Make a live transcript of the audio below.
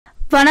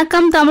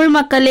வணக்கம் தமிழ்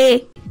மக்களே.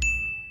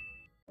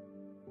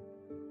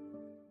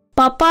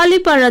 பப்பாளி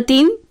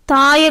பழத்தின்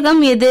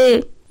தாயகம் எது?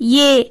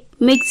 ஏ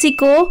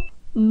Mexico,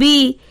 B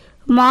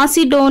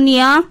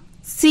Macedonia,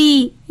 C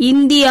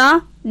India,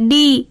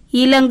 D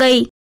Ilangai.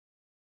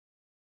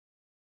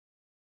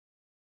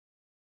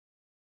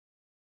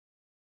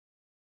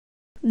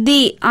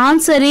 The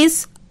answer is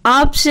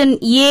option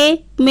A,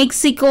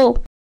 Mexico.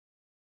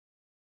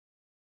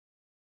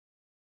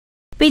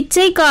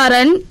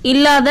 பிச்சைக்காரன்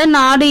இல்லாத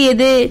நாடு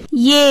எது?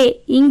 ஏ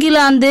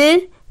England,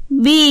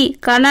 B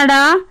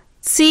Canada,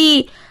 C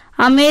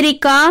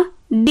America,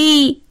 D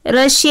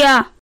Russia.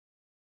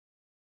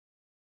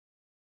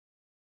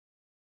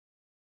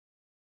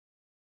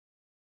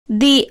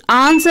 The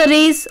answer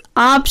is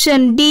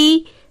option D,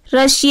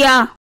 Russia.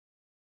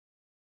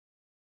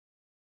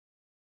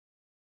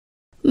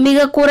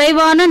 மிக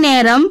குறைவான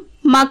நேரம்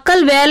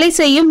மக்கள் வேலை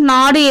செய்யும்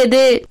நாடு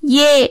எது?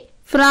 ஏ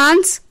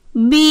France,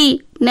 B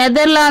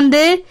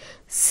Netherlands,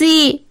 C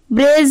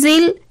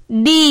Brazil,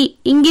 D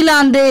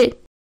England.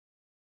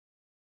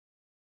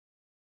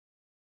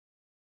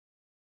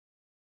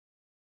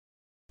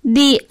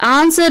 The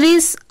answer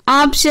is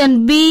option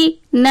B,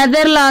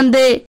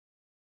 Netherlands.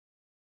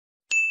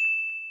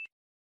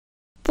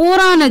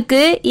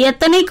 பூரானுக்கு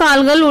எத்தனை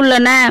கால்கள்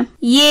உள்ளன?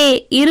 ஏ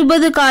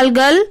 20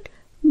 கால்கள்,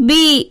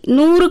 பி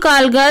 100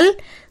 கால்கள்,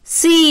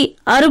 சி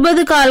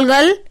 60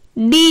 கால்கள்,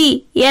 டி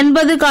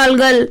 80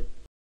 கால்கள்.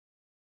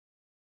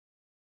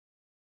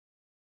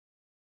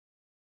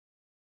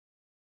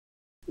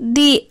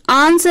 The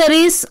answer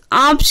is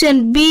option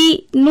B,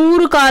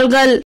 100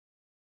 கால்கள்.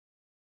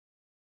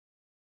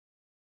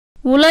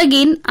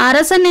 உலகின்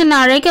அரசன் என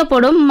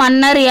அழைக்கப்படும்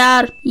மன்னர்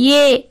யார்?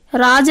 ஏ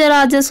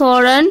Rajaraja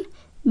Cholan,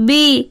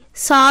 B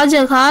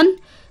Shahjahan,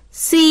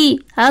 C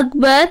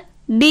Akbar,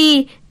 D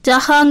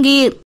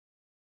Jahangir.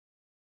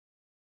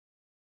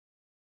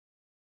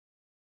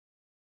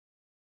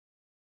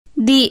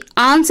 The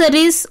answer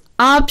is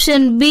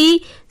option B,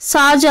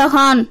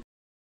 Shahjahan.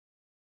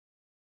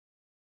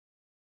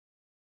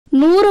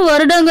 100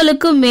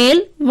 வருடங்களுக்கு மேல்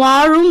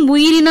வாழும்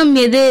உயிரினம்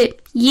எது?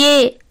 ஏ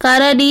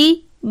கரடி,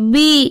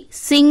 பி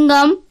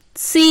சிங்கம்,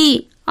 சி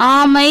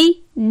ஆமை,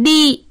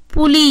 டி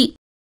புலி.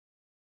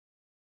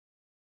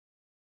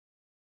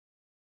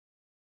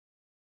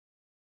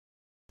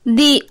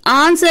 The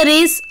answer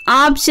is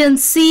option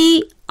C,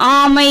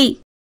 ஆமை.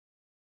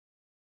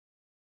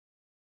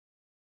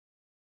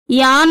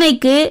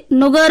 யானைக்கு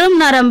நுகரும்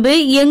நரம்பு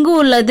எங்கு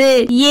உள்ளது?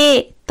 ஏ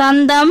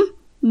தந்தம்,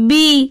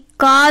 பி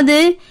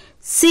காது,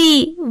 சி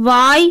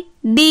வாய்,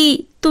 டி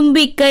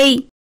தும்பிக்கை.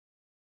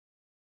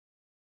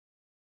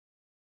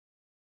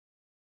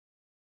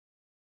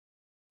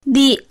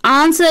 The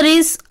answer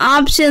is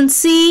option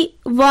C,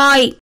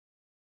 வாய்.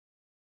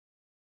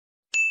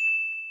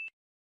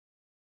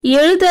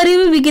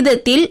 எழுத்தறிவு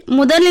விகிதத்தில்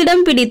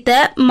முதலிடம் பிடித்த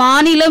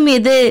மாநிலம்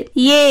எது?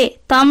 ஏ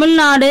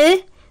Tamil Nadu,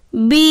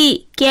 B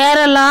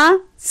Kerala,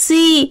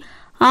 C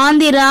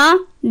Andhra,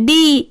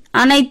 D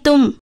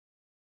அனைத்தும்.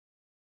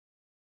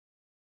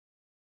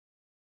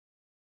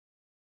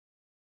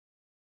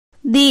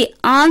 The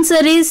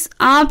answer is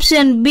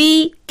option B,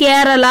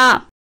 Kerala.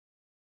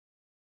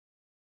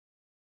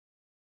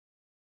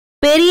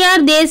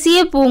 Periyar தேசிய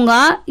பூங்கா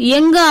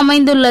எங்கு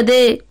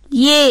அமைந்துள்ளது?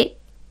 ஏ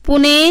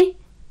Pune,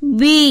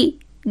 B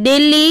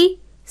Delhi,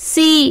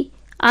 C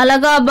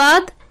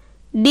Allahabad,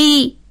 D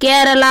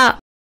Kerala.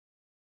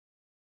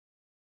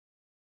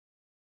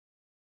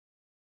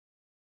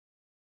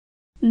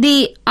 The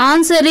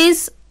answer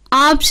is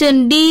option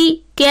D,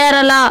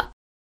 Kerala.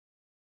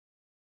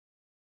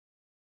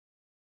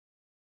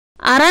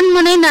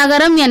 அரண்மனை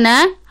நகரம் என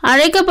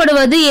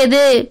அழைக்கப்படுவது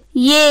எது?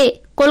 ஏ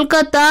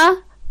Kolkata,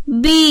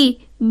 B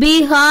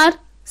Bihar,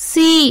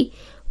 C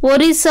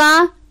Orissa,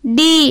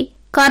 D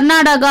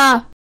Karnataka.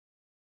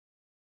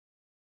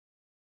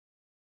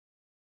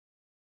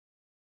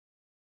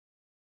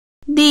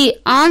 The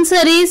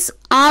answer is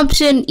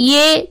option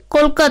A,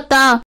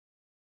 Kolkata.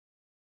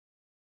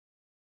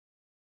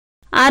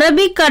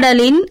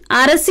 அரபிக்கடலின்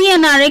அரசி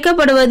என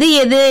அழைக்கப்படுவது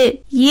எது?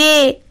 ஏ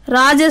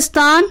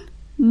Rajasthan,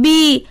 B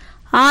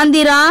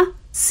Andhra,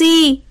 C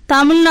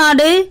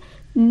Tamil Nadu,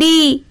 D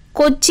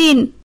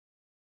Cochin.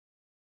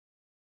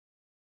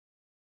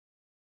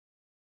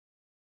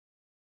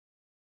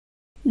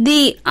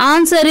 The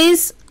answer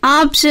is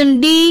option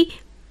D,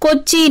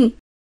 Cochin.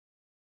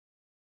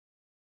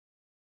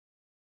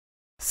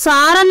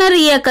 சாரணர்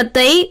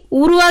இயக்கத்தை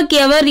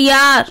உருவாக்கியவர்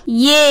யார்?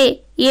 ஏ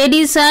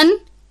Edison,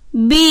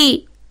 P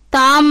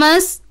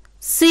Thomas,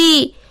 C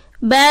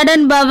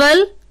Baden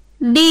Powell,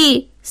 D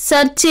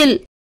சர்ச்சில்.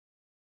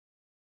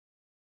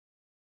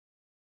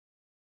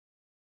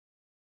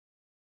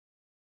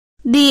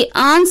 The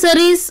answer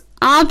is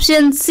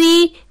option C,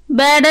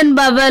 Baden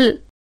Powell.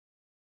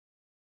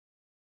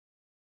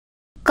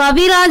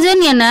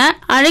 Kavirajan என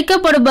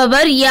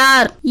அழைக்கப்படுபவர்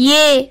யார்?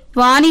 ஏ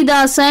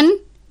Vanidasan,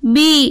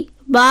 B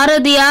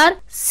Bharathiyar,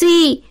 C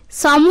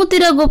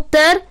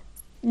சமுத்திரகுப்தர்,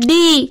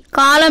 D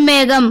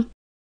Kalamegam.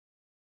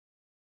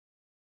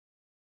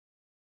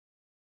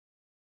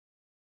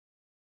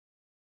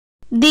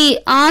 The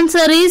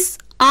answer is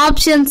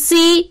option C.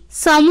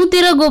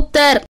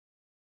 சமுத்திரகுப்தர்.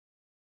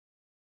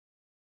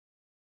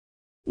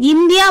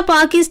 India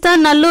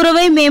Pakistan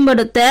நல்லுறவை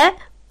மேம்படுத்த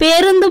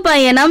பேருந்து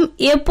பயணம்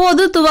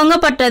எப்போது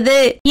துவங்கப்பட்டது?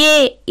 A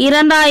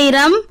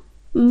 2000,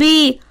 B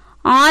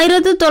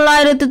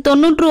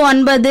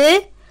 1999,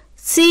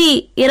 C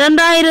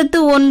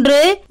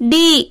 2001, D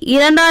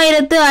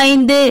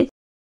 2005.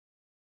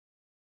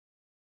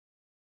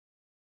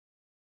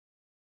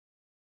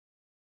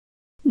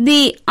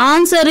 The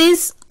answer is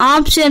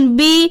option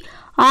B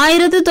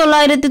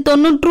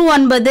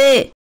 1999.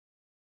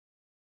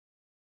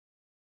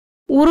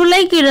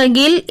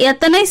 உருளைக்கிழங்கில்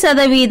எத்தனை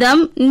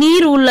சதவீதம்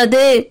நீர்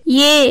உள்ளது?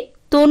 A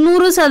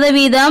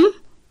 90%,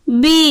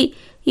 B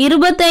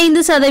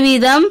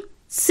 25%,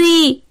 C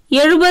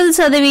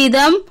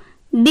 70%,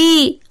 D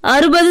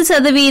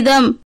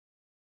 60%.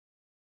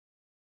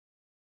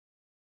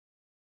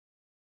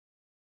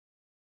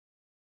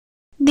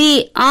 The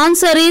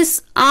answer is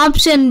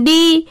option D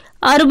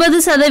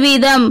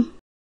 60%.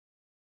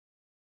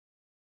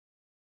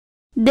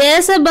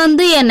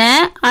 Deshbandhu என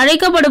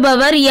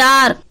அழைக்கப்படுபவர்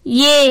யார்?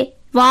 A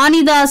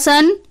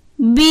Vanidasan,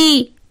 B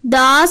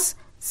Das,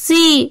 C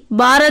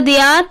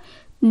Bharathiyar,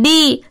 D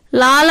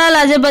Lala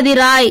Lajpat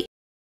Rai.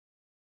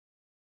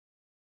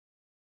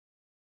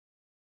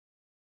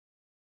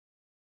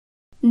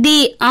 The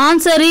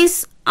answer is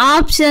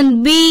option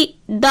B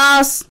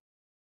Das.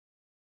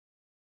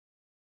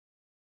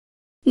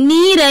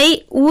 நீரை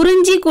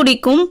உறிஞ்சி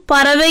குடிக்கும்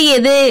பறவை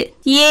எது?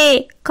 A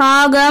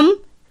காகம்,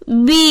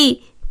 B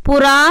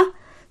புறா,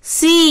 C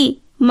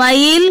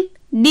மயில்,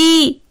 D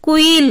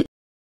குயில்.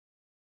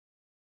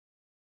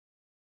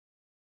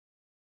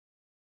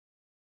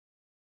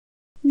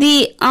 The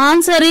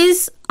answer is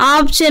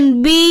option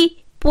B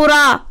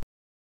புறா.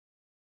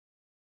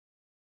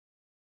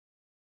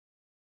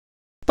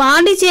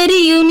 பாண்டிச்சேரி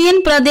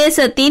யூனியன்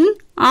பிரதேசத்தின்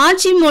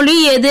ஆட்சி மொழி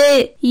எது?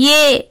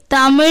 A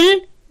தமிழ்,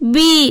 B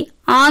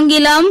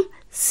ஆங்கிலம்,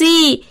 C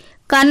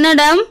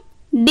Kannada,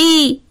 D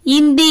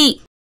Hindi.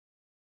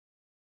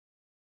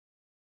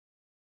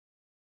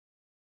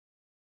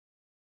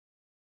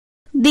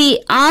 The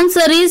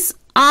answer is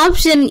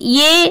option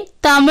A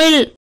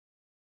Tamil.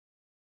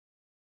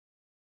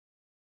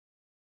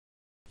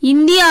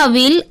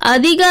 இந்தியாவில்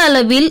அதிக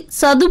அளவில்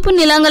சதுப்பு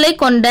நிலங்களை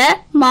கொண்ட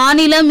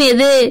மாநிலம்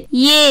எது?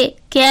 A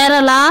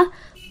Kerala,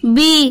 B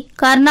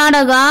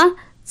Karnataka,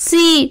 C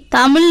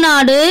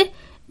Tamil Nadu,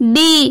 D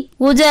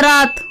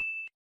Gujarat.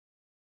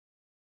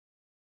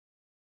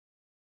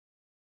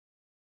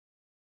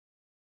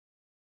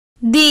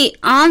 The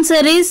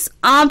answer is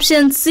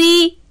option C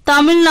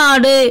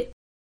Tamil Nadu.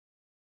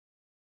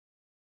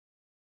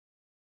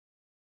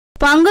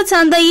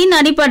 பங்குச்சந்தையின்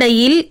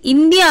அடிப்படையில்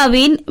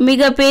இந்தியாவின்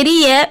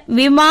மிகப்பெரிய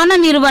விமான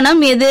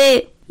நிறுவனம் எது?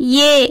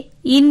 A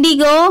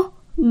indigo,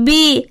 B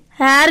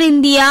air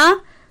India,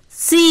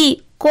 C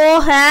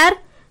கோஹேர்,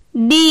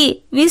 D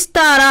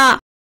Vistara.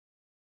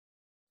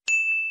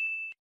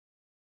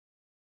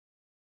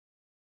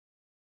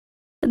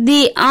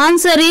 The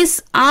answer is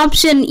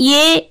option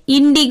A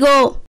indigo.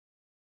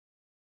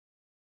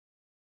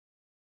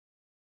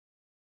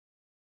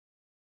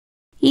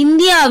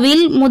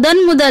 இந்தியாவில்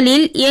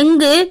முதலில்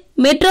எங்கு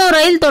மெட்ரோ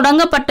ரயில்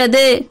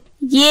தொடங்கப்பட்டது?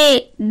 A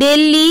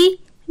Delhi,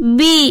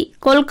 B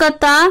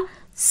Kolkata,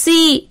 C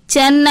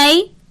Chennai,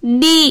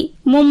 D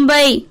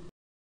Mumbai.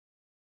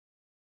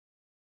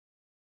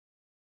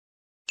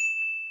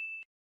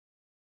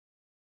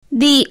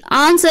 The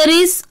answer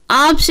is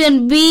option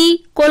B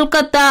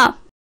Kolkata.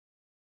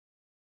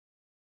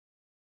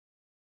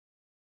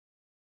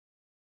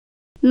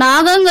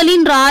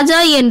 நாகங்களின் ராஜா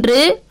என்று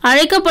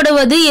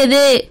அழைக்கப்படுவது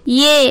எது?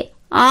 A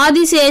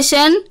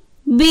Adisheshan,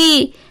 B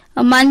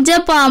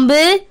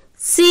மஞ்சப்பாம்பு,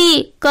 C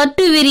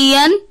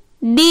கட்டுவிரியன்,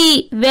 D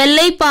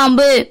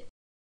வெள்ளைப்பாம்பு.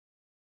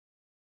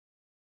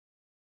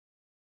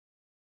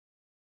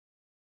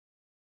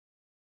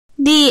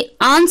 The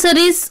answer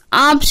is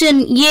option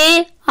A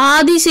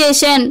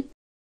Adisheshan.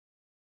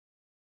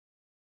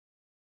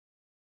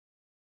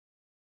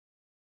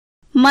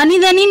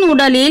 மனிதனின்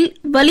உடலில்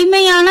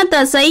வலிமையான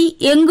தசை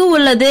எங்கு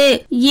உள்ளது?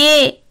 A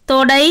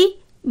தொடை,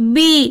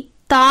 B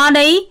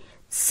தாடை,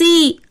 C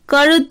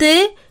கழுத்து,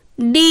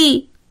 D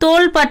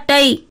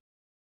தோள்பட்டை.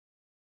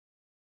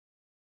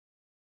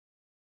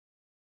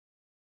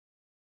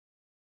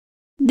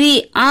 The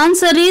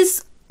answer is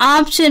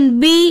option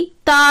B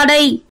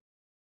தாடை.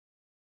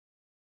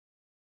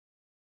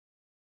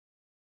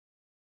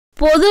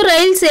 பொது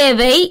ரயில்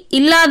சேவை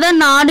இல்லாத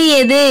நாடு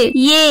எது?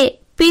 A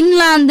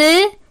Finland,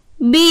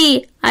 B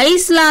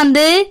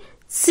Iceland,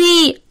 C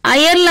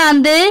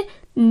Ireland,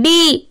 D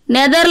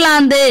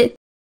Netherlands.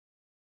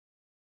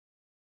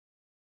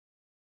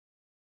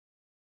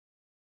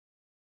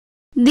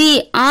 The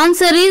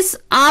answer is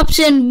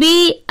option B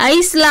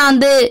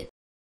Iceland.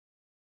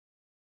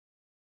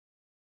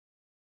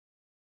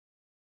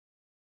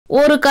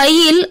 ஒரு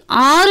கையில்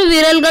 6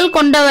 விரல்கள்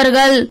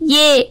கொண்டவர்கள்.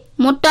 A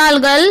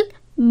முட்டாள்கள்,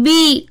 B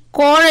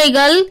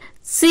கோழைகள்,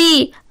 C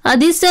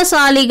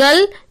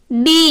அதிர்ஷ்டசாலிகள்,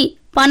 D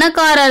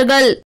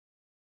பணக்காரர்கள்.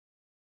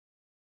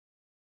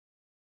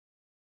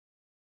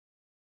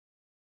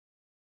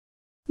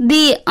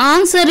 The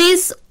answer is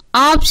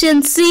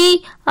option C,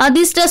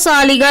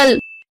 அதிர்ஷ்டசாலிகள்.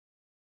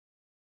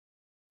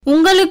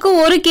 உங்களுக்கு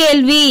ஒரு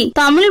கேள்வி.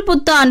 தமிழ்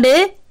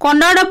புத்தாண்டு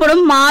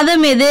கொண்டாடப்படும்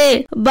மாதம்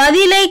எது?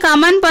 பதிலை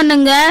கமெண்ட்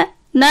பண்ணுங்க.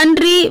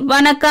 நன்றி,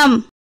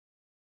 வணக்கம்.